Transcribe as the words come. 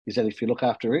is that if you look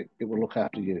after it, it will look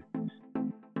after you.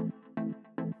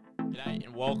 G'day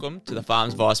and welcome to the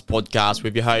Farms Advice podcast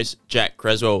with your host, Jack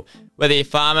Creswell. Whether you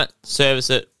farm it, service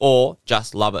it, or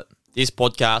just love it, this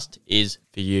podcast is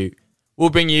for you. We'll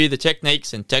bring you the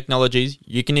techniques and technologies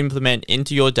you can implement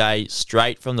into your day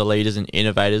straight from the leaders and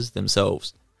innovators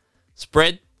themselves.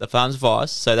 Spread the Farms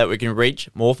Advice so that we can reach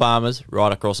more farmers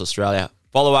right across Australia.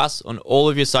 Follow us on all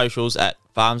of your socials at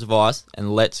Farms Advice,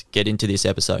 and let's get into this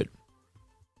episode.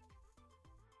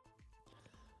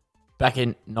 Back in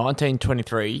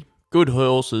 1923, good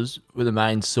horses were the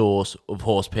main source of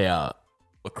horsepower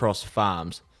across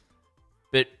farms.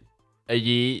 But a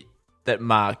year that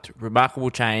marked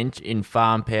remarkable change in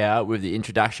farm power with the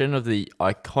introduction of the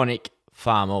iconic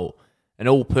Farmall, an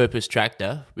all-purpose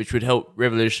tractor which would help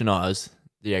revolutionise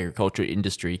the agriculture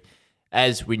industry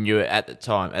as we knew it at the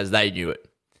time, as they knew it.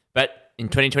 But in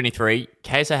 2023,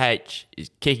 Case IH is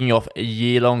kicking off a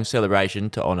year-long celebration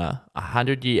to honour a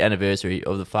 100-year anniversary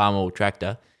of the Farmall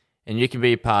tractor, and you can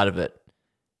be a part of it.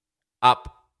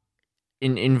 Up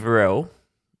in Inverell,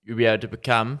 you'll be able to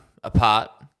become a part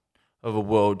of a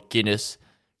World Guinness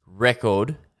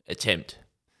record attempt.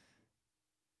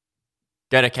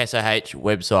 Go to Case IH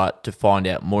website to find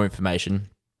out more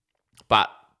information, but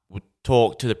we'll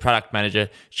talk to the product manager,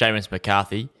 Seamus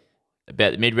McCarthy,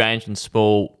 about the mid-range and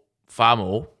small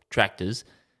Farmall tractors,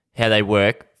 how they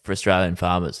work for Australian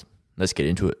farmers. Let's get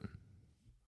into it.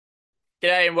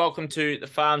 G'day and welcome to the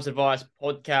Farms Advice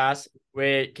podcast.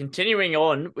 We're continuing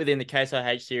on within the Case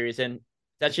IH series, and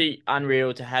it's actually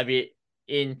unreal to have it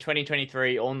in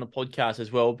 2023 on the podcast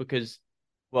as well because,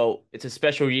 well, it's a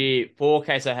special year for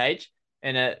Case IH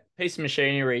and a piece of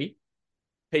machinery,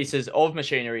 pieces of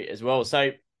machinery as well.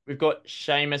 So we've got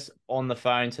Seamus on the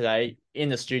phone today in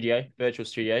the studio, virtual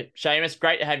studio. Seamus,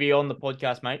 great to have you on the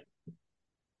podcast, mate.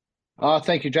 Oh,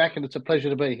 thank you, Jack, and it's a pleasure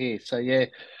to be here. So, yeah,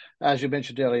 as you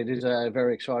mentioned earlier, it is a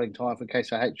very exciting time for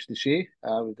Case IH this year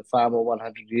with the Farmall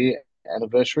 100-year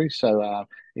anniversary. So,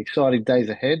 exciting days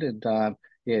ahead, and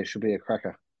yeah, it should be a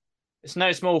cracker. It's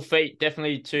no small feat,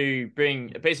 definitely, to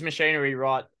bring a piece of machinery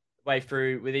right way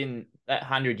through within that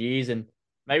 100 years, and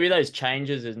maybe those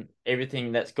changes and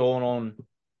everything that's gone on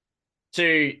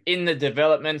to in the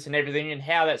developments and everything, and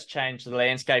how that's changed the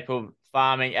landscape of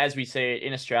farming as we see it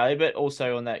in Australia, but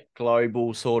also on that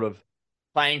global sort of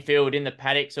playing field in the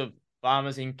paddocks of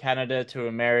farmers in Canada to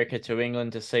America to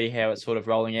England to see how it's sort of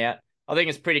rolling out. I think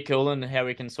it's pretty cool and how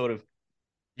we can sort of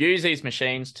use these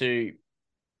machines to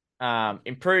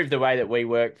improve the way that we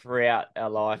work throughout our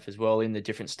life as well in the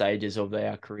different stages of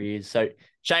our careers. So,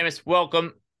 Seamus,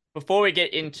 welcome. Before we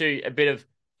get into a bit of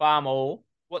Farmall,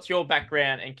 what's your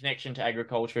background and connection to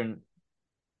agriculture, and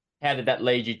how did that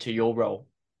lead you to your role?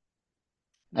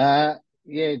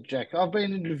 Yeah, Jack, I've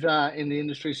been in the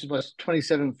industry since my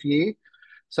 27th year.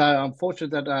 So I'm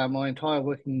fortunate that my entire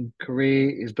working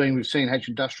career has been with CNH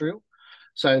Industrial.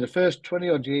 So the first 20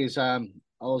 odd years, I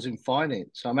was in finance.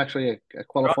 So I'm actually a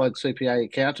qualified CPA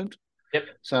accountant. Yep.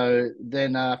 So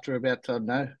then after about,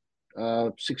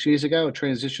 6 years ago, I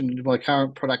transitioned into my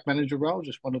current product manager role.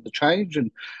 Just wanted to change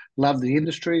and love the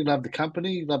industry, love the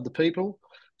company, love the people.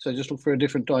 So just look for a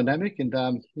different dynamic.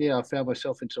 And yeah, I found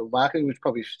myself into marketing, which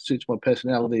probably suits my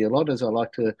personality a lot, as I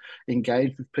like to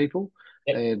engage with people.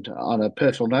 Yep. And on a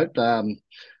personal note,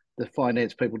 the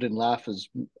finance people didn't laugh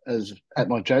as at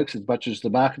my jokes as much as the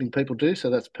marketing people do.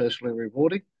 So that's personally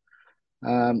rewarding.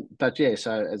 But yeah,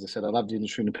 so as I said, I love the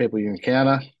industry and the people you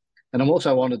encounter. And I'm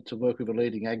also honoured to work with a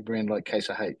leading ag brand like Case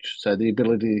IH. So the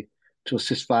ability to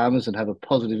assist farmers and have a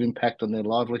positive impact on their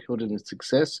livelihood and their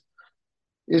success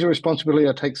is a responsibility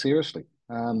I take seriously.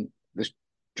 This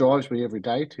drives me every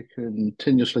day to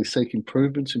continuously seek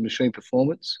improvements in machine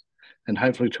performance and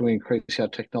hopefully to increase our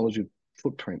technology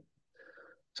footprint.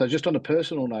 So just on a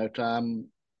personal note,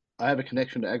 I have a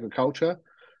connection to agriculture.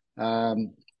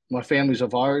 My family's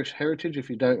of Irish heritage, if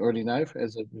you don't already know,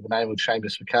 as the name of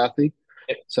Seamus McCarthy.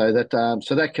 Yep. So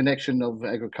that connection of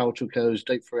agriculture goes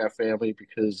deep through our family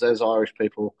because as Irish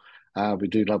people, we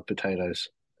do love potatoes.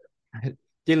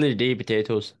 Diddly dee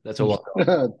potatoes. That's all I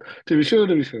know. To be sure,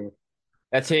 to be sure.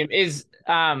 That's him.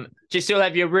 Do you still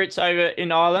have your roots over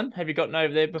in Ireland? Have you gotten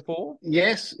over there before?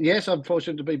 Yes. I'm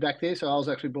fortunate to be back there. So I was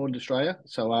actually born in Australia.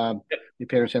 So Yep. my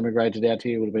parents emigrated out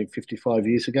here, would have been 55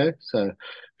 years ago. So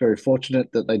very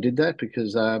fortunate that they did that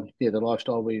because yeah, the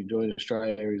lifestyle we enjoy in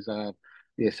Australia is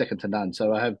second to none.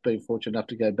 So I have been fortunate enough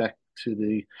to go back to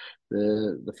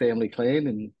the family clan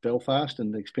in Belfast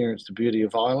and experience the beauty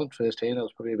of Ireland firsthand. I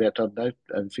was probably about, I don't know,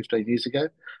 over 15 years ago.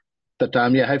 But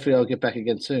yeah, hopefully I'll get back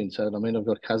again soon. So I mean, I've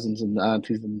got cousins and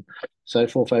aunties and so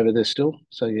forth over there still.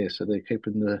 So yeah, so they're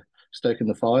keeping the stoking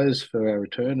the fires for our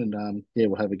return. And yeah,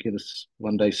 we'll have a Guinness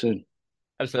one day soon.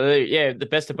 Absolutely. Yeah, the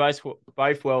best of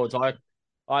both worlds.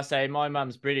 I say my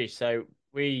mum's British, so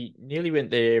we nearly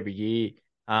went there every year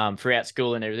throughout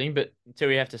school and everything, but until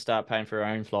we have to start paying for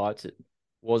our own flights, it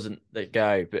wasn't the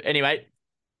go. But anyway,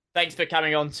 thanks for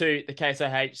coming on to the Case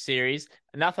IH series.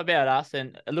 Enough about us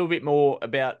and a little bit more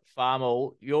about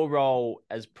Farmall, your role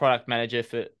as product manager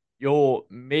for your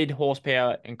mid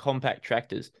horsepower and compact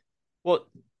tractors. What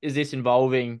is this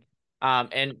involving?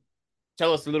 And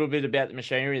tell us a little bit about the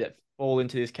machinery that fall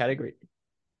into this category.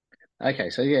 Okay,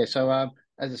 so yeah, so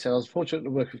as I said, I was fortunate to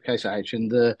work with Case IH, and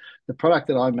the product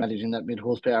that I manage in that mid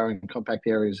horsepower and compact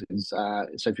areas is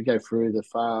so if you go through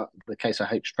the Case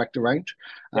IH tractor range,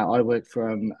 Yep. I work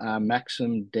from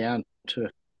Maxim down to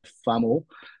Farmall,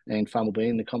 and Farmall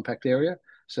being the compact area,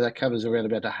 so that covers around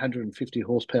about 150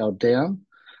 horsepower down.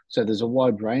 So there's a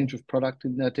wide range of product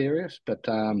in that area, but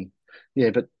yeah,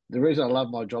 but the reason I love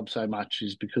my job so much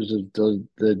is because of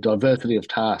the diversity of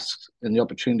tasks and the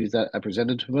opportunities that are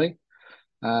presented to me.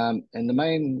 And the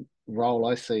main role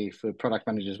I see for product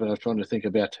managers when I was trying to think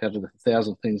about out of the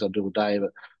 1,000 things I do a day,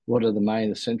 but what are the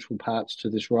main essential parts to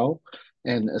this role?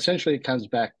 And essentially, it comes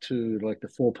back to like the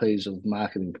 4 Ps of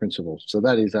marketing principles. So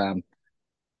that is,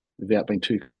 without being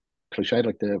too cliche,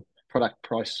 like the product,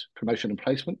 price, promotion, and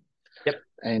placement. Yep.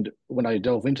 And when I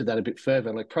delve into that a bit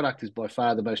further, like product is by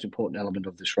far the most important element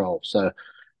of this role. So it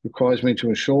requires me to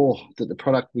ensure that the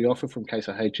product we offer from Case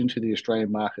IH into the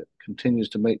Australian market continues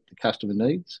to meet the customer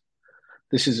needs.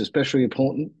 This is especially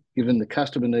important given the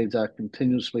customer needs are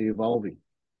continuously evolving.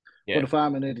 What Yeah. a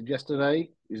farmer needed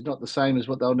yesterday is not the same as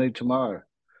what they'll need tomorrow.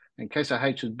 And Case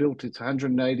IH has built its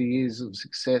 180 years of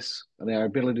success on our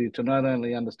ability to not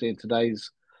only understand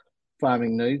today's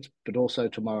farming needs, but also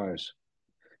tomorrow's.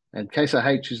 And Case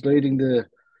IH is leading the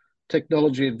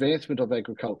technology advancement of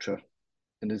agriculture,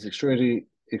 and it's extremely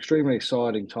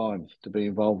exciting time to be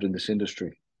involved in this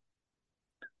industry.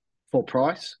 For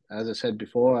price, as I said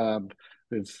before,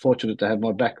 we're fortunate to have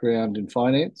my background in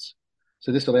finance,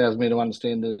 so this allows me to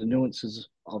understand the nuances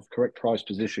of correct price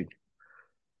positioning.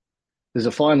 There's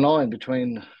a fine line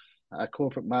between a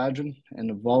corporate margin and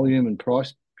the volume and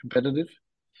price competitive,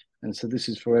 and so this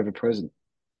is forever present.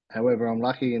 However, I'm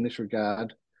lucky in this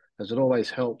regard, as it always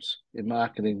helps in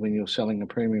marketing when you're selling a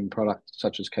premium product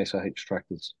such as Case IH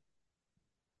tractors.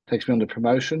 Takes me on to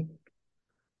promotion.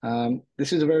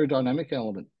 This is a very dynamic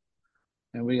element,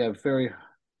 and we have very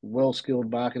well-skilled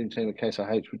marketing team at Case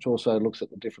IH, which also looks at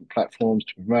the different platforms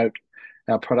to promote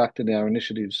our product and our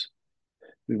initiatives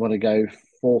we want to go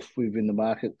forth within the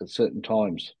market at certain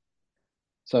times.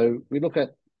 So we look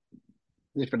at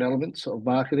different elements of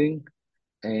marketing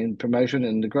and promotion,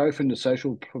 and the growth in the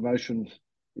social promotion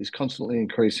is constantly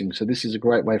increasing. So this is a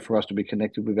great way for us to be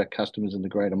connected with our customers in the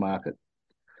greater market.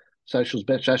 Social's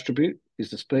best attribute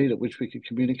is the speed at which we can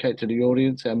communicate to the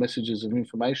audience our messages of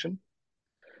information.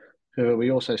 However,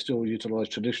 we also still utilise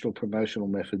traditional promotional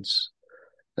methods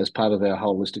as part of our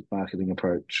holistic marketing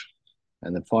approach.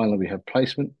 And then finally, we have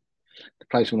placement. The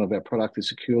placement of our product is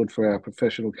secured for our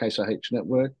professional Case IH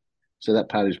network. So that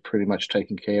part is pretty much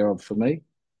taken care of for me.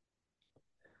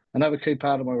 Another key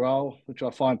part of my role, which I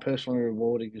find personally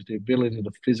rewarding, is the ability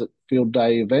to visit field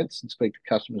day events and speak to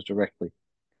customers directly.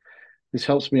 This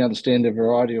helps me understand the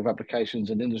variety of applications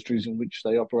and industries in which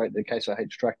they operate their Case IH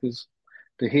tractors,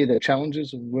 to hear their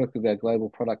challenges and work with our global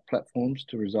product platforms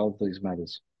to resolve these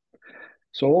matters.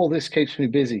 So all this keeps me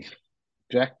busy,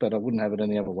 Jack, but I wouldn't have it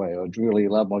any other way. I really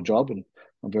love my job, and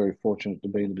I'm very fortunate to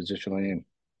be in the position I am.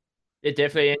 Yeah,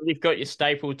 definitely. And you've got your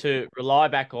staple to rely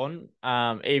back on,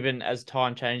 even as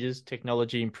time changes,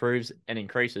 technology improves and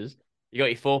increases. You got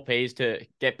your 4 Ps to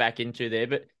get back into there.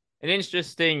 But an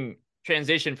interesting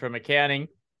transition from accounting,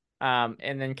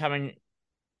 and then coming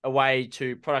away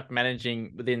to product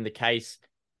managing within the Case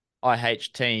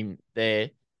IH team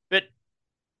there. But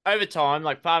over time,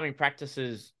 like farming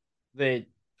practices, they're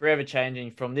forever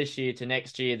changing from this year to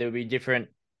next year. There'll be different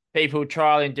people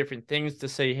trialing different things to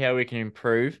see how we can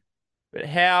improve. But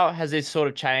how has this sort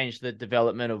of changed the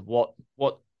development of what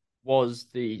was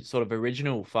the sort of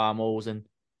original Farmalls and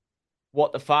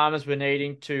what the farmers were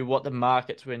needing to what the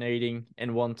markets were needing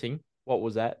and wanting? What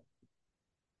was that?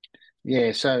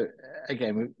 Yeah, so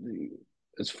again,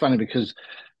 it's funny because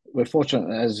we're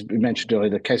fortunate, as we mentioned earlier,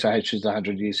 the Case IH is the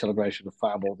 100-year celebration of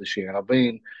Farmall this year, and I've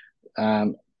been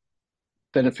um,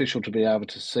 beneficial to be able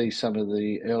to see some of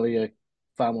the earlier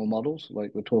Farmall models,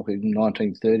 like we're talking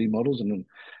 1930 models, and then,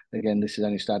 again, this is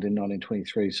only started in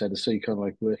 1923, so to see kind of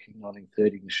like working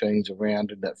 1930 machines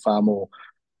around in that Farmall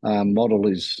model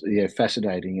is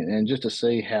fascinating, and just to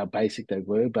see how basic they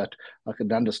were, but I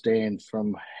can understand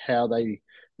from how they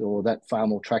or that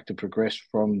Farmall tractor progressed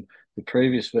from the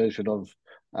previous version of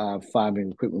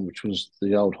farming equipment, which was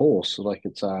the old horse. So like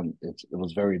it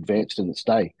was very advanced in its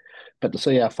day. But to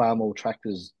see our Farmall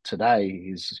tractors today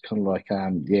is kind of like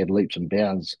leaps and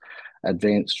bounds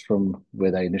advanced from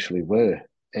where they initially were.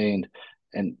 And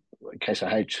Case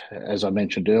IH, as I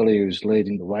mentioned earlier, is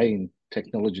leading the way in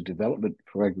technology development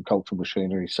for agricultural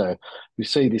machinery. So we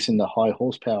see this in the high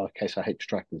horsepower Case IH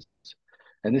tractors,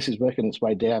 and this is working its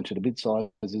way down to the mid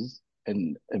sizes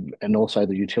and also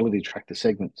the utility tractor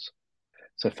segments.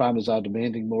 So farmers are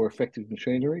demanding more effective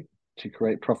machinery to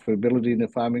create profitability in their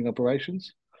farming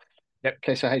operations. Yep.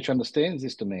 Case IH understands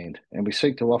this demand, and we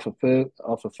seek to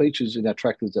offer features in our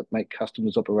tractors that make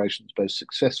customers' operations both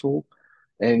successful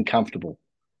and comfortable.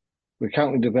 We're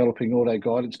currently developing auto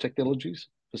guidance technologies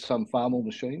for some Farmall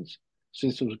machines. So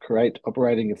this will create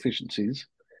operating efficiencies.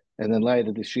 And then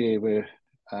later this year, we're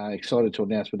excited to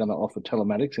announce we're going to offer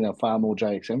telematics in our Farmall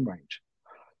JXM range.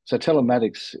 So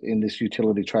telematics in this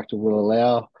utility tractor will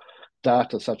allow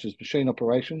data such as machine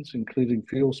operations, including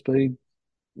fuel speed,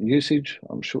 usage,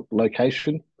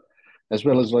 location, as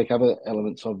well as like other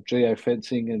elements of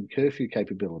geofencing and curfew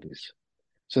capabilities.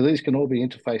 So these can all be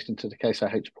interfaced into the Case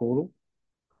IH portal,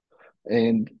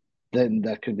 and then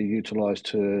that can be utilised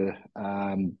to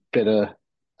better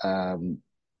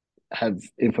have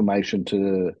information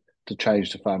to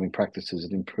change the farming practices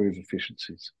and improve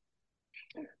efficiencies.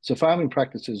 So farming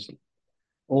practices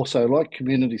also, like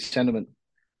community sentiment,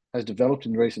 has developed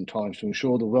in recent times to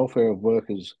ensure the welfare of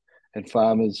workers and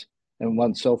farmers and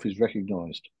oneself is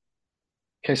recognised.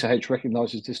 Case IH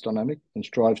recognises this dynamic and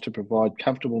strives to provide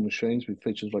comfortable machines with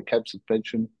features like cab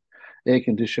suspension, air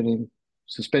conditioning,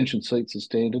 suspension seats as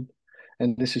standard,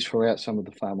 and this is throughout some of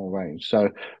the Farmall range. So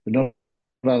we're not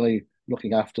only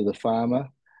looking after the farmer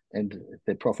and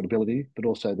their profitability, but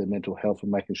also their mental health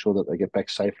and making sure that they get back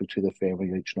safely to their family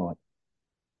each night.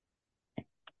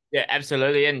 Yeah,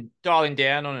 absolutely. And dialing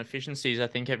down on efficiencies, I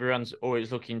think everyone's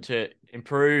always looking to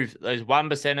improve those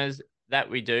 1%ers that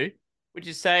we do. Would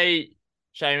you say,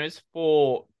 Seamus,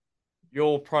 for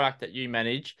your product that you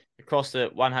manage across the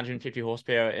 150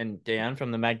 horsepower and down,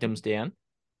 from the Magnums down,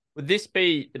 would this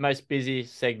be the most busy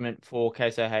segment for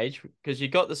Case IH? Because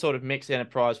you've got the sort of mixed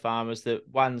enterprise farmers, the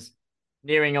ones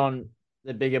nearing on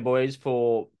the bigger boys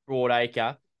for broad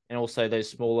acre, and also those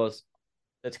smaller,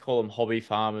 let's call them hobby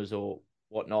farmers or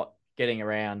whatnot, getting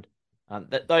around.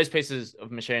 Those pieces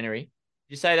of machinery. Do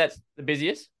you say that's the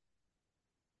busiest?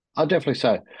 I'd definitely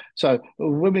say. So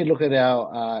when we look at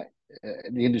our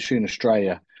the industry in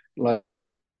Australia, like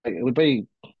it would be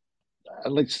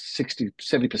at least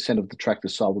 60-70% of the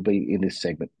tractors sold will be in this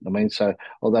segment. I mean, so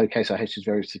although Case IH is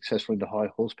very successful in the high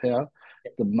horsepower,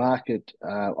 the market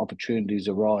opportunities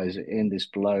arise in this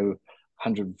below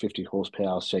 150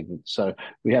 horsepower segment. So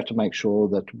we have to make sure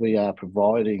that we are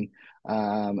providing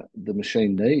the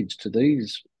machine needs to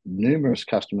these numerous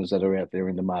customers that are out there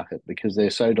in the market, because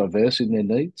they're so diverse in their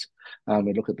needs.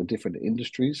 We look at the different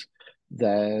industries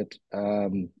that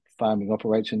farming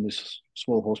operates in this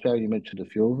small horsepower. You mentioned a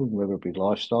few of them, whether it be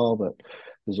lifestyle, but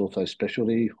there's also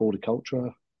specialty, horticulture,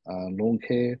 lawn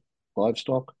care,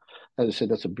 livestock. As I said,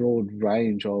 that's a broad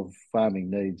range of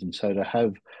farming needs. And so to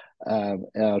have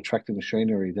our tractor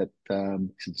machinery that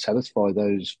can satisfy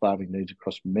those farming needs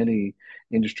across many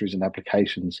industries and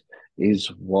applications is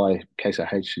why Case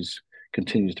IH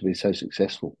continues to be so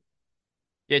successful.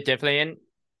 Yeah, definitely. And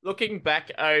looking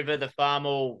back over the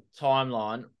Farmall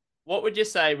timeline, what would you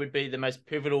say would be the most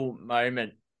pivotal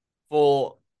moment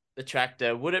for the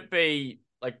tractor? Would it be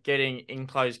like getting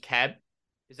enclosed cab?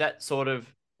 Is that sort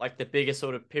of like the biggest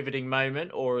sort of pivoting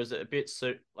moment, or is it a bit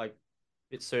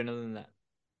bit sooner than that?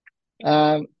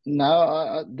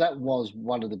 No, that was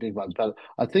one of the big ones, but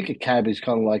I think a cab is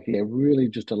kind of like, really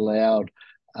just allowed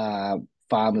uh,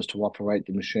 farmers to operate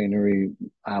the machinery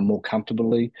more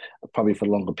comfortably, probably for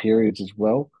longer periods as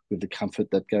well, with the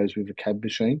comfort that goes with a cab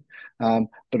machine.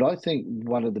 But I think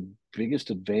one of the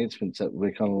biggest advancements that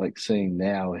we're kind of like seeing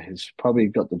now has probably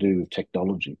got to do with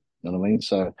technology. You know what I mean?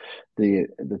 So the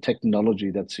technology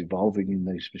that's evolving in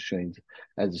these machines,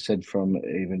 as I said, from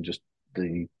even just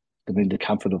the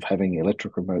comfort of having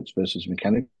electric remotes versus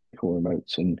mechanical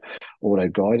remotes and auto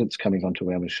guidance coming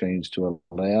onto our machines to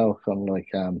allow kind of like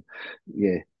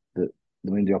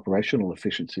the operational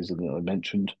efficiencies that I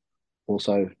mentioned.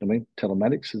 Also,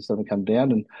 telematics is going to come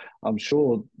down, and I'm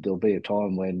sure there'll be a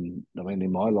time when,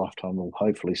 in my lifetime, we'll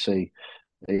hopefully see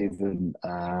even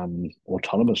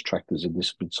autonomous tractors in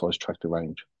this mid-sized tractor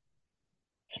range.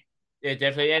 Yeah,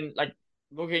 definitely. And like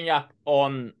looking up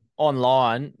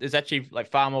online, there's actually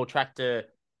like Farmall tractor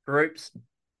groups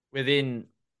within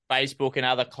Facebook and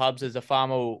other clubs. There's a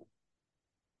Farmall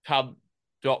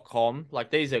cub.com.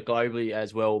 Like these are globally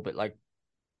as well, but like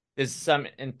there's some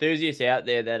enthusiasts out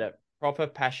there that are proper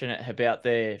passionate about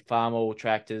their Farmall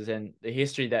tractors and the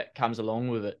history that comes along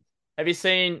with it. Have you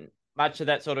seen much of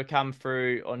that sort of come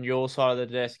through on your side of the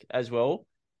desk as well,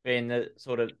 being the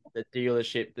sort of the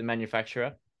dealership, the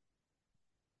manufacturer?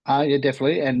 Yeah,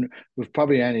 definitely. And we've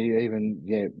probably only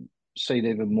even seen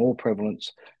even more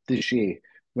prevalence this year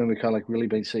when we kind of like really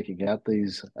been seeking out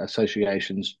these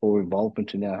associations for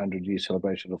involvement in our 100-year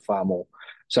celebration of Farmall.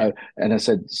 Yeah, So, and I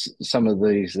said some of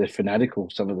these they're fanatical.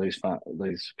 Some of these kind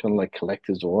of like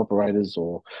collectors or operators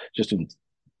or just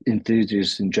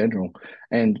enthusiasts in general,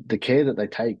 and the care that they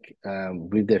take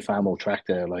with their Farmall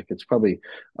tractor, like it's probably,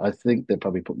 I think they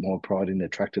probably put more pride in their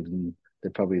tractor than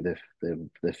they're probably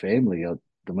their family.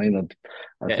 I mean,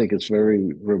 I yeah. think it's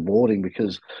very rewarding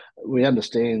because we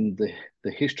understand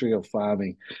the history of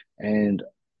farming, and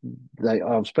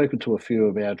I've spoken to a few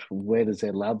about where does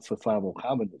their love for Farmall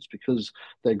come, and it's because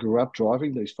they grew up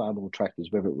driving these Farmall tractors,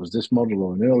 whether it was this model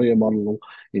or an earlier model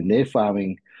in their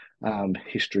farming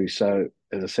history. So,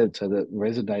 as I said, so that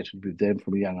resonated with them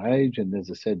from a young age, and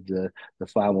as I said, the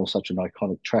Farmall is such an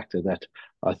iconic tractor that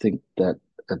I think that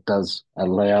it does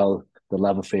allow the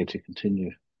love affair to continue.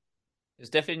 There's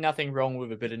definitely nothing wrong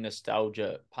with a bit of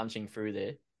nostalgia punching through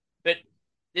there. But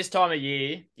this time of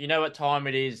year, you know what time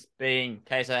it is being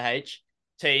Case IH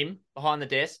team behind the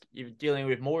desk. You're dealing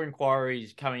with more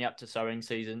inquiries coming up to sowing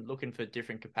season, looking for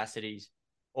different capacities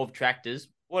of tractors.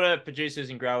 What are producers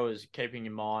and growers keeping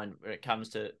in mind when it comes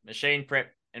to machine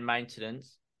prep and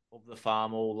maintenance of the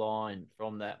Farmall line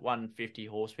from that 150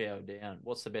 horsepower down?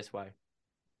 What's the best way?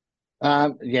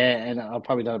 Yeah, and I'll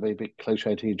probably not be a bit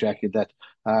cliche to you, Jack, in that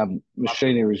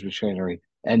machinery is machinery.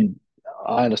 And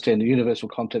I understand the universal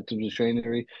concept of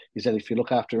machinery is that if you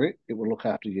look after it, it will look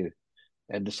after you.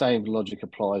 And the same logic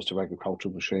applies to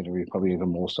agricultural machinery, probably even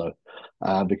more so,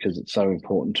 because it's so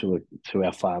important to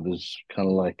our farmers' kind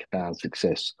of like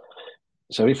success.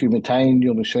 So if you maintain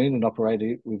your machine and operate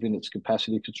it within its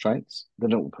capacity constraints,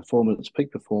 then it will perform at its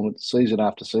peak performance season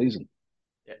after season.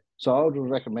 Yeah, So I would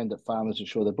recommend that farmers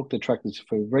ensure they book their tractors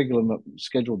for regular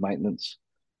scheduled maintenance,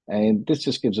 and this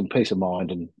just gives them peace of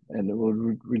mind and it will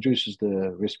reduces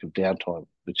the risk of downtime,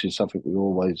 which is something we're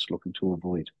always looking to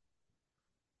avoid.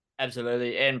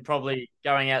 absolutely. And probably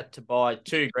going out to buy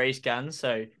two grease guns.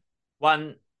 So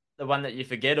one, the one that you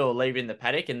forget or leave in the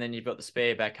paddock, and then you've got the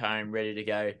spare back home ready to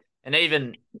go. And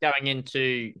even going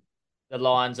into the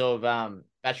lines of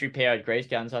battery powered grease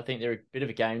guns, I think they're a bit of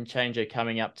a game changer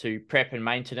coming up to prep and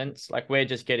maintenance. Like we're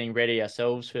just getting ready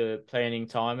ourselves for planning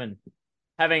time and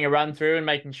having a run through and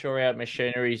making sure our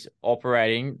machinery's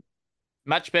operating.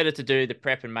 Much better to do the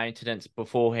prep and maintenance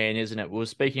beforehand, isn't it? We were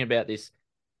speaking about this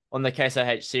on the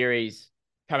KSOH series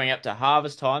coming up to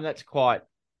harvest time. That's quite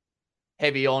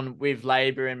heavy on with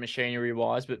labour and machinery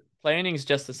wise, but planning's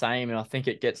just the same. And I think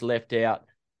it gets left out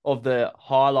of the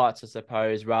highlights, I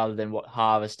suppose, rather than what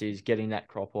harvest is getting that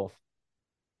crop off.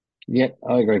 Yeah,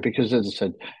 I agree because as I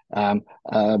said,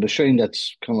 a machine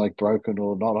that's kind of like broken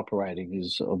or not operating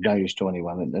is of no use to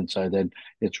anyone, and so then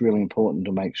it's really important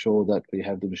to make sure that we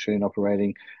have the machine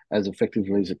operating as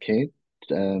effectively as it can,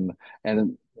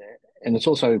 and and it's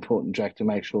also important, Jack, to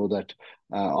make sure that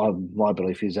my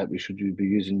belief is that we should be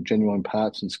using genuine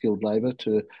parts and skilled labour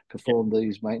to perform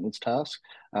these maintenance tasks.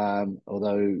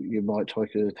 Although you might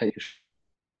take a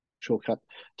shortcut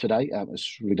today,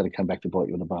 it's really going to come back to bite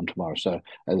you in the bum tomorrow. So,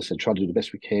 as I said, try to do the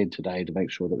best we can today to make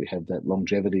sure that we have that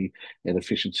longevity and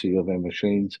efficiency of our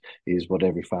machines is what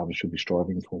every farmer should be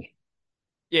striving for.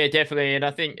 Yeah, definitely. And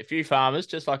I think a few farmers,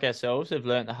 just like ourselves, have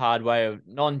learnt the hard way of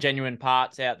non-genuine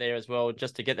parts out there as well,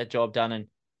 just to get the job done and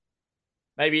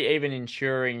maybe even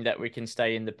ensuring that we can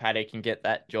stay in the paddock and get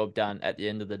that job done at the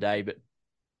end of the day. But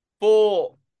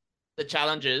for the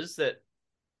challenges that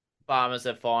farmers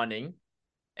are finding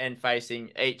and facing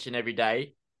each and every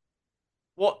day,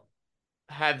 what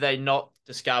have they not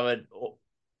discovered or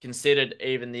considered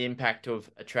even the impact of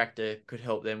a tractor could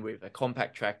help them with, a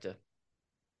compact tractor?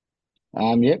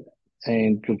 Yep,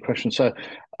 and good question. So,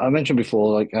 I mentioned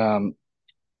before, like the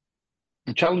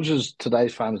challenges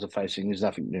today's farmers are facing is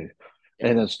nothing new, Yeah,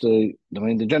 and I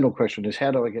mean, the general question is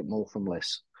how do I get more from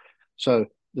less? So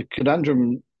the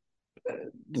conundrum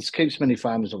this keeps many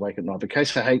farmers awake at night. The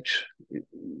Case H,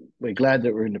 we're glad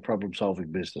that we're in the problem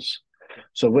solving business. yeah,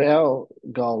 So our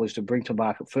goal is to bring to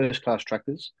market first class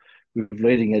tractors with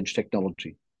leading edge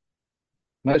technology.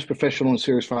 Most professional and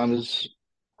serious farmers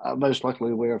are most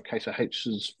likely aware of Case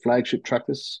H's flagship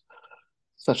tractors,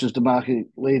 such as the market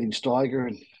leading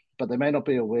Steiger, but they may not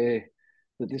be aware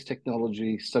that this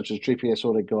technology, such as GPS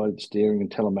auto guided steering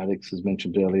and telematics, as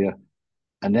mentioned earlier,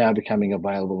 are now becoming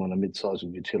available on a mid-size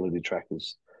of utility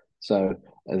tractors. So,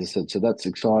 as I said, so that's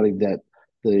exciting that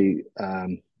the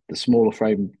smaller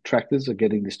frame tractors are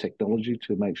getting this technology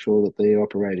to make sure that they're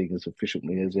operating as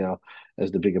efficiently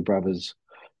as the bigger brothers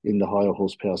in the higher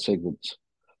horsepower segments.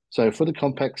 So for the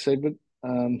compact segment,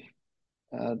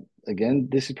 uh, again,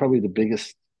 this is probably the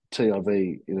biggest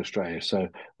TIV in Australia. So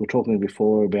we're talking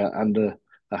before about under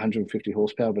 150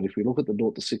 horsepower, but if we look at the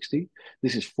 0 to 60,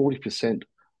 this is 40%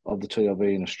 of the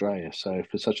TIV in Australia. So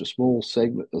for such a small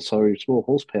segment, small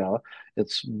horsepower,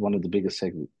 it's one of the biggest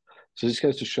segments. So this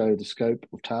goes to show the scope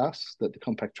of tasks that the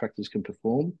compact tractors can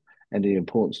perform and the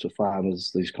importance to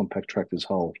farmers these compact tractors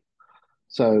hold.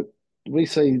 So we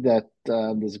see that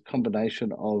there's a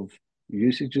combination of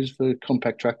usages for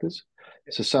compact tractors.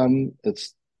 So some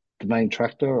it's the main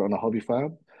tractor on a hobby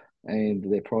farm and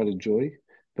their pride and joy,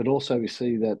 but also we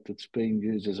see that it's being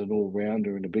used as an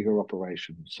all-rounder in a bigger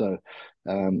operation. So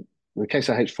the Case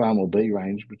IH Farmall B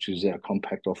range, which is our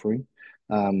compact offering,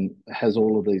 has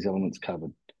all of these elements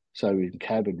covered. So in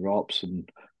cab and ROPS, and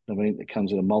I mean it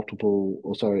comes in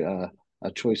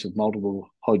a choice of multiple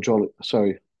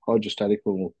hydrostatic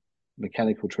or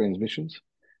mechanical transmissions.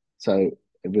 So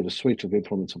with a suite of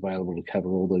implements available to cover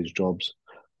all these jobs,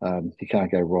 you can't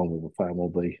go wrong with a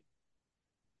Farmall B.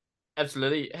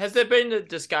 Absolutely. Has there been a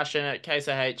discussion at Case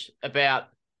IH about,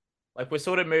 like, we're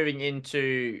sort of moving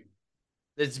into,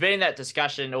 there's been that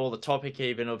discussion or the topic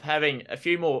even of having a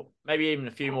few more, maybe even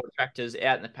a few more tractors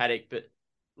out in the paddock, but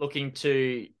looking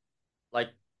to like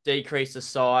decrease the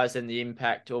size and the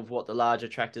impact of what the larger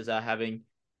tractors are having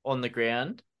on the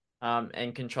ground,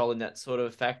 and controlling that sort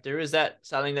of factor. Is that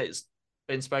something that's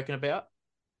been spoken about?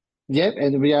 Yeah,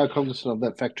 and we are cognizant of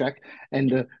that fact, Jack.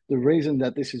 And the reason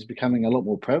that this is becoming a lot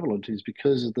more prevalent is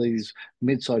because of these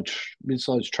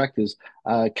mid-sized tractors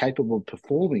are capable of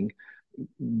performing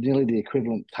nearly the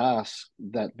equivalent tasks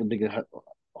that the bigger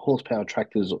horsepower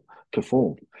tractors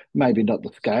perform. Maybe not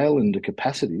the scale and the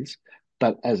capacities,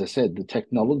 but as I said, the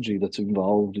technology that's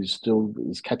involved is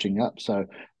catching up. So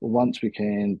once we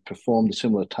can perform the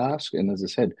similar task, and as I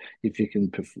said, if you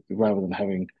can rather than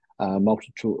having a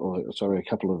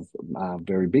couple of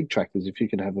very big tractors, if you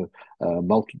can have a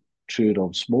multitude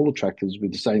of smaller tractors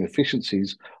with the same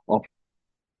efficiencies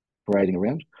operating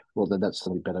around, well, then that's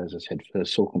something better, as I said, for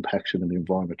soil compaction and the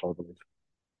environment, I believe.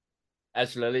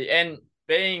 Absolutely. And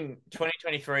being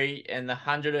 2023 and the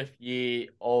 100th year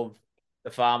of the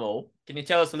Farmall, can you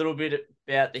tell us a little bit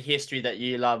about the history that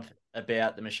you love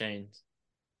about the machines?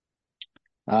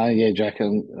 Yeah, Jack,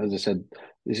 and as I said,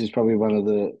 this is probably one of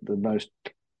the most,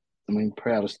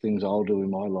 proudest things I'll do in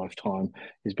my lifetime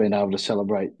is being able to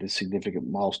celebrate this significant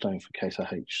milestone for Case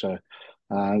IH. So,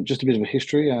 just a bit of a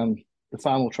history. The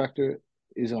Farmall tractor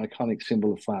is an iconic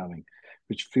symbol of farming,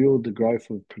 which fueled the growth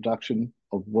of production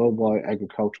of worldwide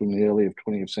agriculture in the early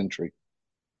 20th century.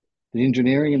 The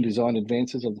engineering and design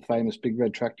advances of the famous Big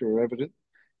Red Tractor are evident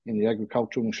in the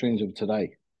agricultural machines of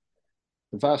today.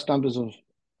 The vast numbers of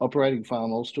operating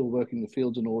farmers still working the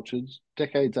fields and orchards,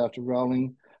 decades after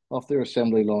rolling off their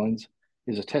assembly lines,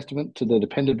 is a testament to their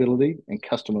dependability and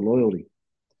customer loyalty.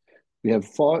 We have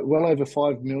well over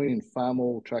 5 million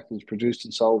Farmall tractors produced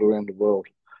and sold around the world.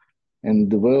 And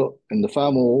the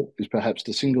Farmall is perhaps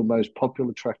the single most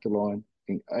popular tractor line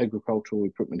in agricultural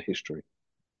equipment history.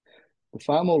 The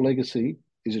Farmall legacy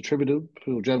is attributed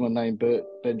to a gentleman named Bert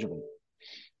Benjamin.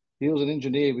 He was an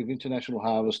engineer with International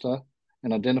Harvester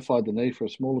and identified the need for a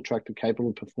smaller tractor capable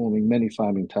of performing many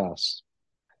farming tasks.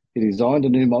 He designed a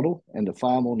new model, and the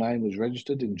Farmall name was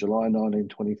registered in July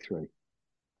 1923.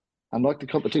 Unlike the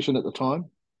competition at the time,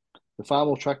 the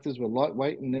Farmall tractors were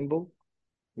lightweight and nimble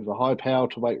with a high power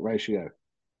to weight ratio.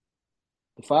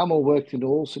 The Farmall worked in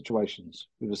all situations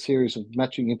with a series of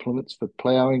matching implements for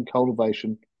ploughing,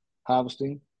 cultivation,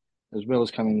 harvesting, as well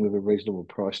as coming with a reasonable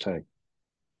price tag.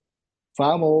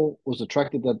 Farmall was a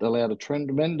tractor that allowed a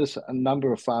tremendous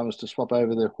number of farmers to swap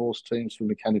over their horse teams for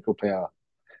mechanical power,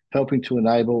 helping to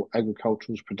enable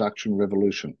agriculture's production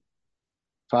revolution.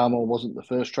 Farmall wasn't the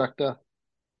first tractor,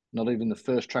 not even the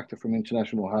first tractor from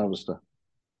International Harvester,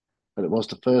 but it was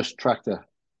the first tractor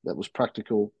that was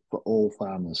practical for all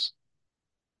farmers.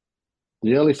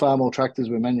 The early Farmall tractors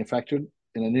were manufactured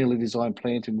in a newly designed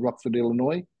plant in Rockford,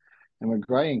 Illinois, and were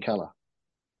grey in colour.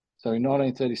 So in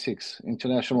 1936,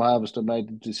 International Harvester made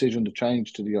the decision to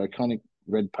change to the iconic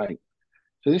red paint.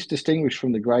 So this distinguished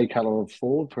from the grey colour of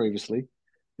Ford previously,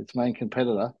 its main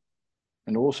competitor,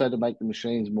 and also to make the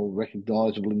machines more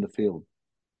recognisable in the field.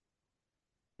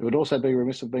 It would also be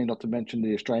remiss of me not to mention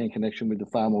the Australian connection with the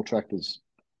Farmall tractors,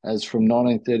 as from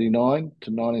 1939 to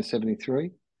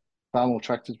 1973, Farmall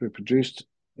tractors were produced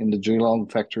in the Geelong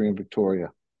factory in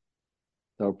Victoria.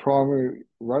 They were primary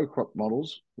row crop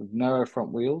models with narrow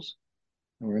front wheels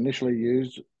and were initially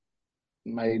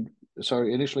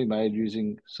made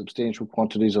using substantial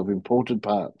quantities of imported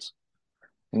parts.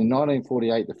 And in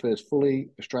 1948, the first fully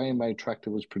Australian-made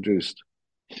tractor was produced.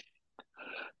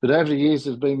 But over the years,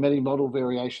 there's been many model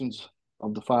variations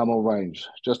of the Farmall range,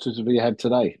 just as we have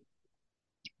today.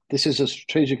 This is a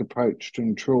strategic approach to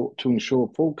ensure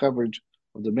full coverage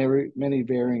of the many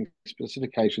varying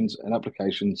specifications and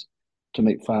applications to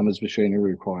meet farmers'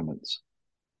 machinery requirements.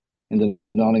 In the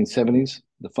 1970s,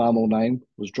 the Farmall name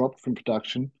was dropped from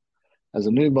production as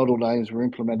the new model names were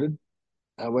implemented.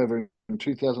 However, in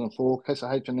 2004, Case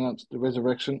IH announced the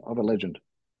resurrection of a legend.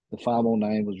 The Farmall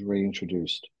name was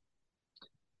reintroduced.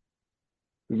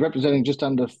 Representing just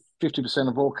under 50%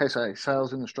 of all Case IH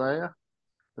sales in Australia,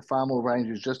 the Farmall range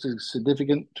is just as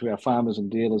significant to our farmers and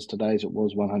dealers today as it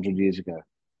was 100 years ago.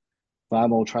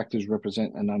 Farmall tractors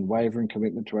represent an unwavering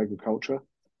commitment to agriculture.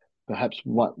 Perhaps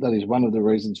that is one of the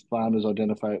reasons farmers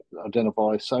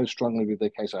identify so strongly with their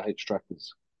Case IH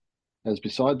tractors. As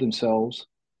beside themselves,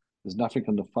 there's nothing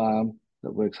on the farm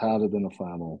that works harder than a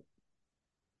Farmall.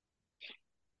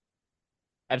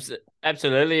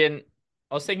 Absolutely. And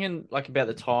I was thinking like about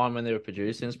the time when they were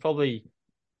producing. It's probably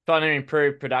trying to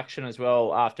improve production as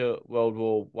well after World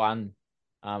War One.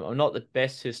 I'm not the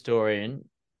best historian,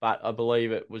 but I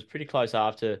believe it was pretty close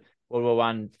after World War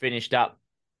One finished up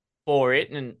for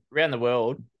it and around the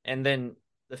world. And then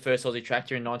the first Aussie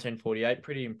tractor in 1948,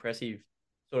 pretty impressive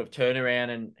sort of turnaround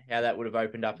and how that would have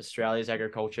opened up Australia's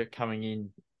agriculture coming in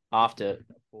after,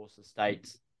 of course, the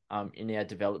States in our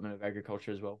development of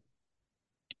agriculture as well.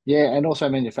 Yeah, and also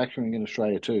manufacturing in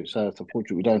Australia too. So it's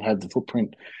unfortunate we don't have the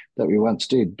footprint that we once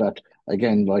did. But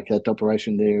again, like that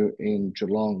operation there in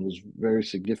Geelong was very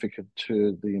significant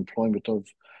to the employment of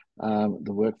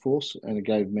the workforce, and it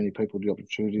gave many people the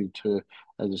opportunity to,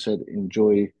 as I said,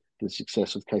 enjoy the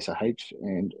success of Case IH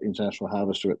and International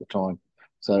Harvester at the time.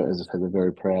 So as I said, they're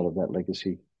very proud of that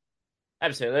legacy.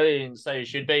 Absolutely, and so you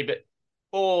should be. But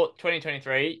for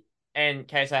 2023 and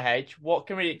Case IH, what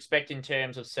can we expect in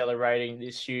terms of celebrating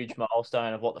this huge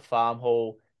milestone of what the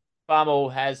Farmall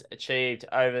has achieved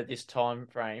over this time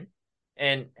frame,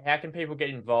 and how can people get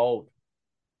involved?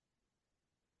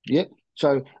 Yep.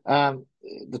 So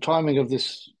the timing of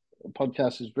this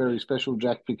podcast is very special,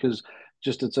 Jack, because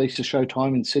just it's Easter show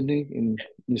time in Sydney, in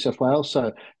New South Wales.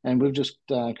 So, and we've just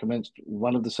commenced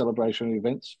one of the celebration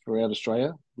events throughout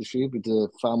Australia this year with the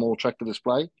Farmall tractor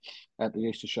display at the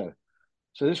Easter show.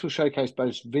 So this will showcase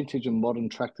both vintage and modern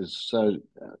tractors,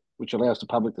 which allows the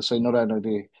public to see not only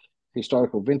the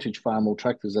historical vintage Farmall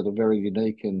tractors that are very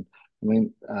unique and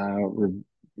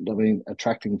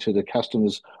attracting to the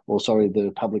customers, or sorry,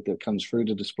 the public that comes through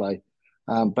the display,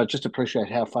 but just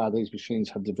appreciate how far these machines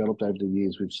have developed over the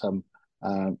years with some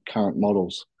current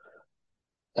models.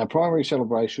 Our primary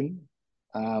celebration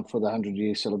for the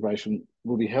 100-year celebration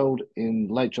will be held in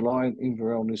late July in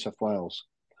Inverell, New South Wales.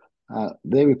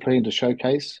 There we plan to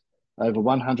showcase over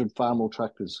 100 Farmall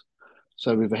tractors,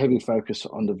 so with a heavy focus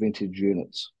on the vintage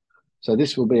units. So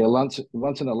this will be a once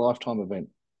in a lifetime event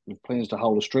with plans to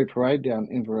hold a street parade down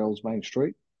Inverell's main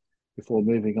street before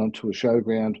moving on to a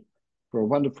showground for a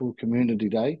wonderful community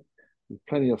day with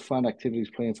plenty of fun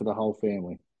activities planned for the whole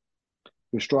family.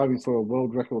 We're striving for a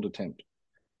world record attempt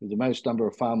with the most number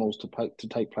of Farmalls to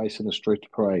take place in the street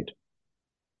parade.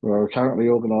 We are currently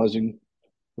organising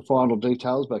the final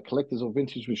details, but collectors of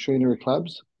vintage machinery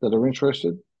clubs that are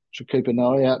interested should keep an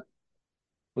eye out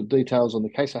for details on the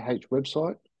Case IH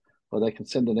website, or they can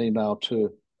send an email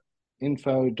to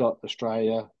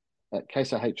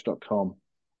info.australia@caseih.com,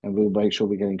 and we'll make sure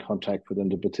we get in contact with them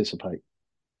to participate.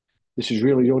 This is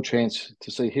really your chance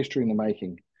to see history in the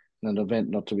making and an event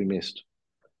not to be missed.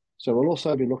 So we'll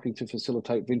also be looking to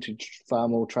facilitate vintage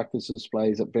Farmall tractors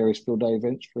displays at various field day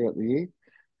events throughout the year.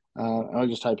 And I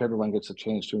just hope everyone gets a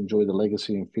chance to enjoy the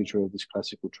legacy and future of this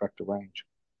classical tractor range.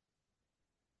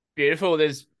 Beautiful.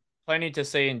 There's plenty to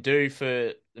see and do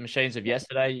for the machines of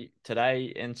yesterday,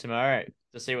 today, and tomorrow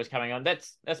to see what's coming on.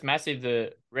 That's massive.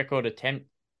 The record attempt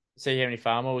to see how many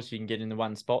Farmalls you can get in the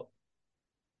one spot.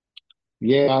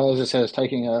 Yeah, as I said, it's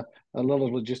taking a lot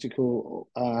of logistical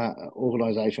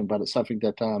organisation, but it's something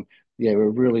that we're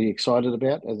really excited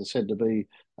about. As I said, to be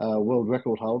a world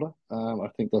record holder, I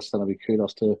think that's going to be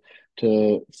kudos to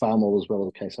Farmall as well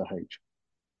as the Case IH.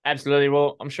 Absolutely.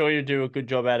 Well, I'm sure you do a good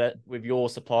job at it with your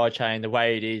supply chain, the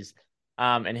way it is,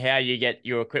 and how you get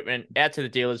your equipment out to the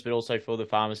dealers, but also for the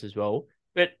farmers as well.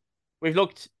 But we've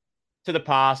looked to the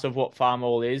past of what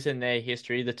Farmall is and their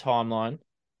history, the timeline.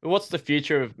 But what's the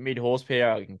future of mid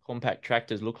horsepower and compact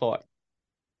tractors look like?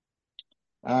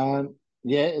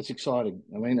 Yeah, it's exciting.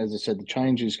 I mean, as I said, the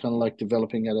change is kind of like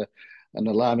developing at an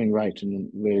alarming rate, and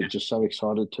we're just so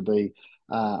excited to be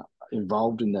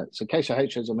involved in that. So, Case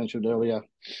IH, as I mentioned earlier,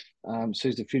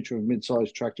 sees the future of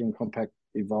mid-sized tractor and compact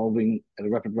evolving at a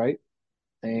rapid rate,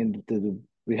 and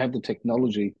we have the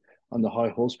technology on the high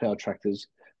horsepower tractors.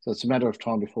 So it's a matter of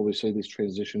time before we see this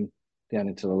transition down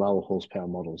into the lower horsepower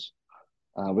models.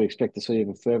 We expect to see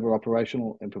even further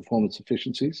operational and performance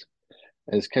efficiencies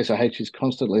as Case IH is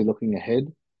constantly looking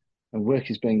ahead, and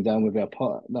work is being done with our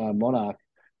partner Monarch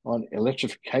on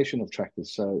electrification of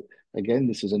tractors. So again,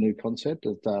 this is a new concept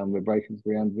that we're breaking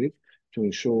ground with to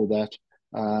ensure that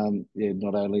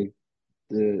not only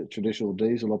the traditional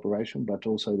diesel operation, but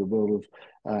also the world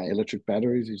of electric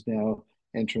batteries is now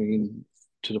entering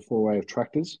into the foray of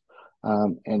tractors.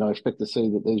 And I expect to see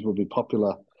that these will be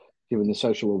popular given the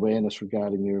social awareness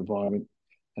regarding your environment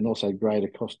and also greater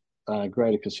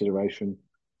consideration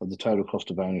of the total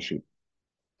cost of ownership.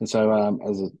 And so,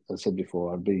 as I said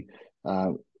before, I'd be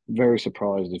very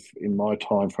surprised if in my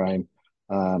time frame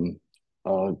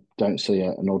I don't see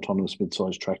an autonomous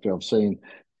mid-sized tractor. I've seen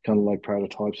kind of like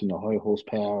prototypes in the high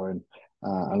horsepower, and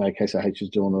I know Case IH is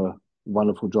doing a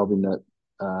wonderful job in that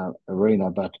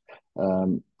arena. But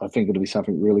I think it'll be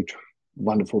something really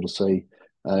wonderful to see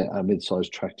a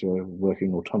mid-sized tractor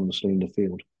working autonomously in the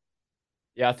field.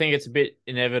 Yeah, I think it's a bit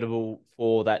inevitable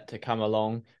for that to come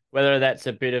along, whether that's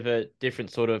a bit of a different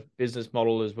sort of business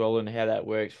model as well and how that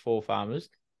works for farmers.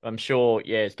 I'm sure,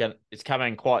 yeah, it's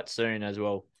coming quite soon as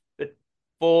well. But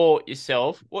for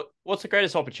yourself, what's the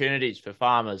greatest opportunities for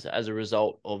farmers as a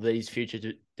result of these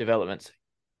future developments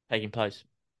taking place?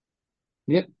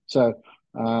 Yep. So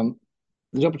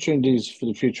the opportunities for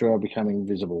the future are becoming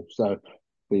visible. So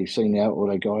we see now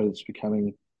auto guidance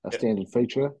becoming a Yep. standard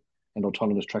feature and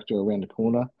autonomous tractor around the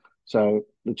corner. So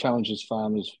the challenges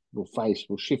farmers will face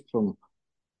will shift from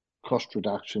cost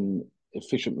reduction,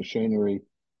 efficient machinery,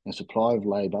 and supply of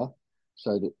labour.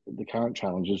 So that the current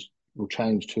challenges will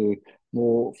change to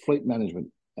more fleet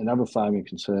management and other farming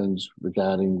concerns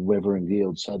regarding weather and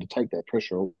yield. So to take that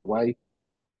pressure away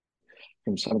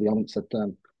from some of the elements that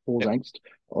cause Yep. angst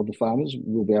of the farmers,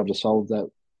 we'll be able to solve that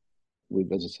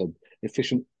with, as I said,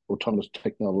 efficient autonomous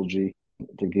technology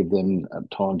to give them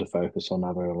time to focus on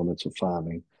other elements of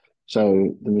farming.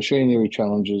 So the machinery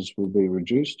challenges will be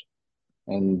reduced,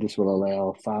 and this will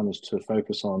allow farmers to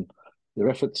focus on their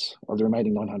efforts of the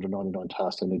remaining 999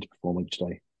 tasks they need to perform each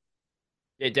day.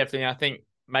 Yeah, definitely. I think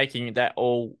making that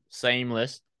all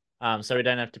seamless, so we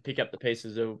don't have to pick up the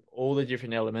pieces of all the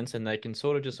different elements and they can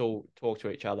sort of just all talk to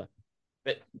each other.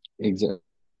 But Exactly.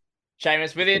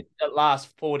 Seamus, within the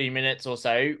last 40 minutes or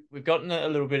so, we've gotten a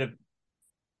little bit of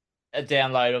a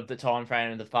download of the time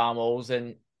frame of the Farmalls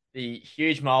and the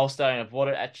huge milestone of what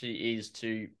it actually is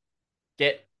to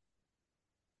get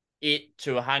it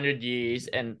to 100 years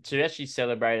and to actually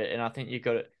celebrate it. And I think you've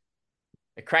got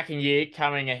a cracking year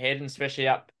coming ahead, and especially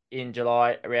up in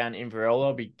July around Inverell.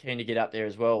 I'll be keen to get up there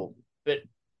as well. But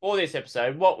for this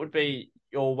episode, what would be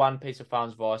your one piece of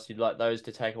farm advice you'd like those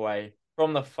to take away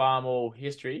from the Farmall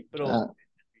history, but also Uh,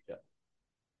 future?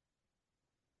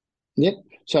 Yep.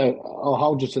 So I'll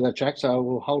hold you to that, Jack. So I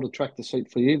will hold a tractor seat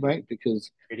for you, mate,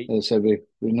 because Ready? as I said, we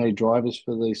need drivers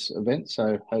for this event.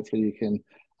 So hopefully you can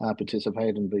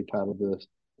participate and be part of the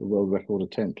world record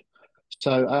attempt.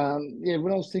 So yeah,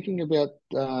 when I was thinking about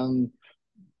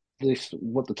this,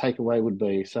 what the takeaway would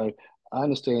be. So I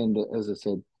understand that, as I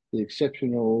said, the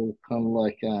exceptional kind of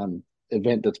like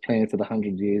event that's planned for the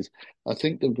 100 years. I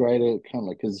think the greater kind of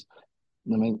like because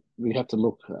I mean, we have to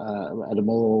look at a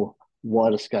more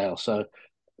wider scale. So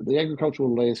the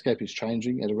agricultural landscape is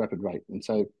changing at a rapid rate. And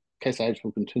so KSH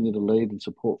will continue to lead and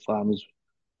support farmers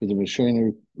with the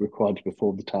machinery required to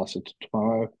perform the tasks of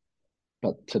tomorrow.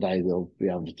 But today they'll be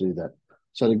able to do that.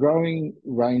 So the growing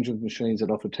range of machines that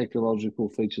offer technological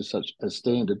features such as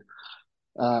standard,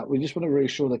 we just want to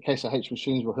reassure that KSH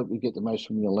machines will help you get the most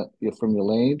from your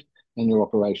land and your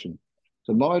operation.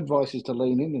 So my advice is to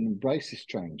lean in and embrace this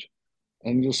change,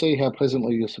 and you'll see how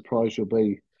pleasantly you're surprised you'll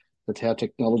be at how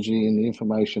technology and the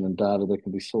information and data that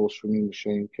can be sourced from your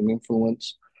machine can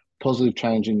influence positive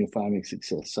change in your farming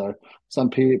success. So some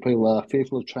people are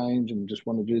fearful of change and just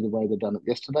want to do the way they've done it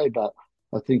yesterday, but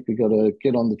I think we've got to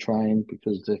get on the train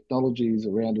because technology is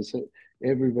around us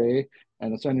everywhere,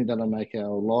 and it's only going to make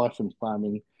our life and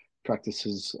farming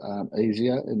practices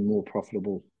easier and more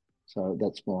profitable. So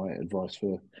that's my advice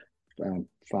for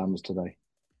farmers today.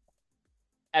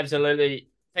 Absolutely.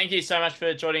 Thank you so much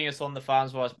for joining us on the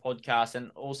Farms Wise podcast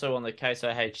and also on the Case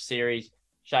IH series.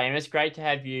 Seamus, great to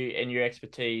have you and your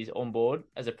expertise on board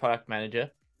as a product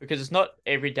manager because it's not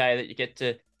every day that you get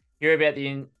to hear about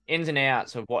the ins and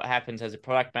outs of what happens as a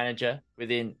product manager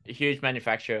within a huge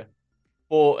manufacturer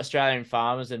for Australian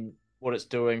farmers and what it's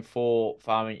doing for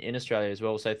farming in Australia as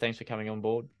well. So thanks for coming on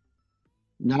board.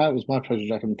 No, it was my pleasure,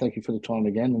 Jack, and thank you for the time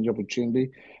again and the opportunity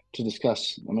to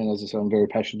discuss. I mean, as I said, I'm very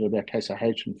passionate about Case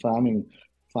IH and farming,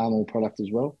 Farmall product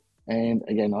as well. And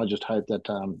again, I just hope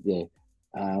that,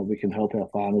 we can help our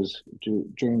farmers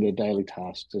during their daily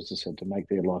tasks, as I said, to make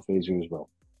their life easier as well.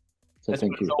 So That's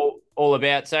thank what you. it's all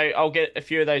about. So I'll get a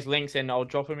few of those links and I'll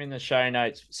drop them in the show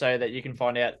notes so that you can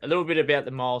find out a little bit about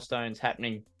the milestones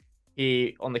happening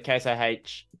here on the Case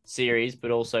IH series,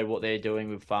 but also what they're doing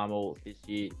with Farmall this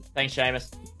year. Thanks,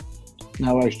 Seamus.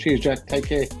 No worries. Cheers, Jack. Take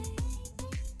care.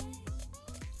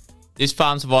 This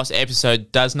Farms Advice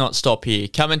episode does not stop here.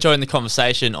 Come and join the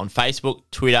conversation on Facebook,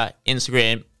 Twitter,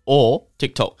 Instagram, or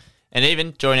TikTok, and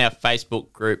even join our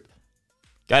Facebook group.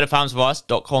 Go to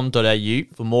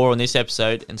farmsadvice.com.au for more on this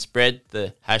episode and spread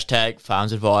the hashtag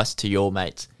FarmsAdvice to your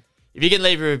mates. If you can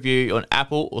leave a review on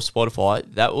Apple or Spotify,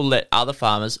 that will let other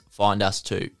farmers find us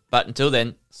too. But until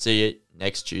then, see you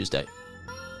next Tuesday.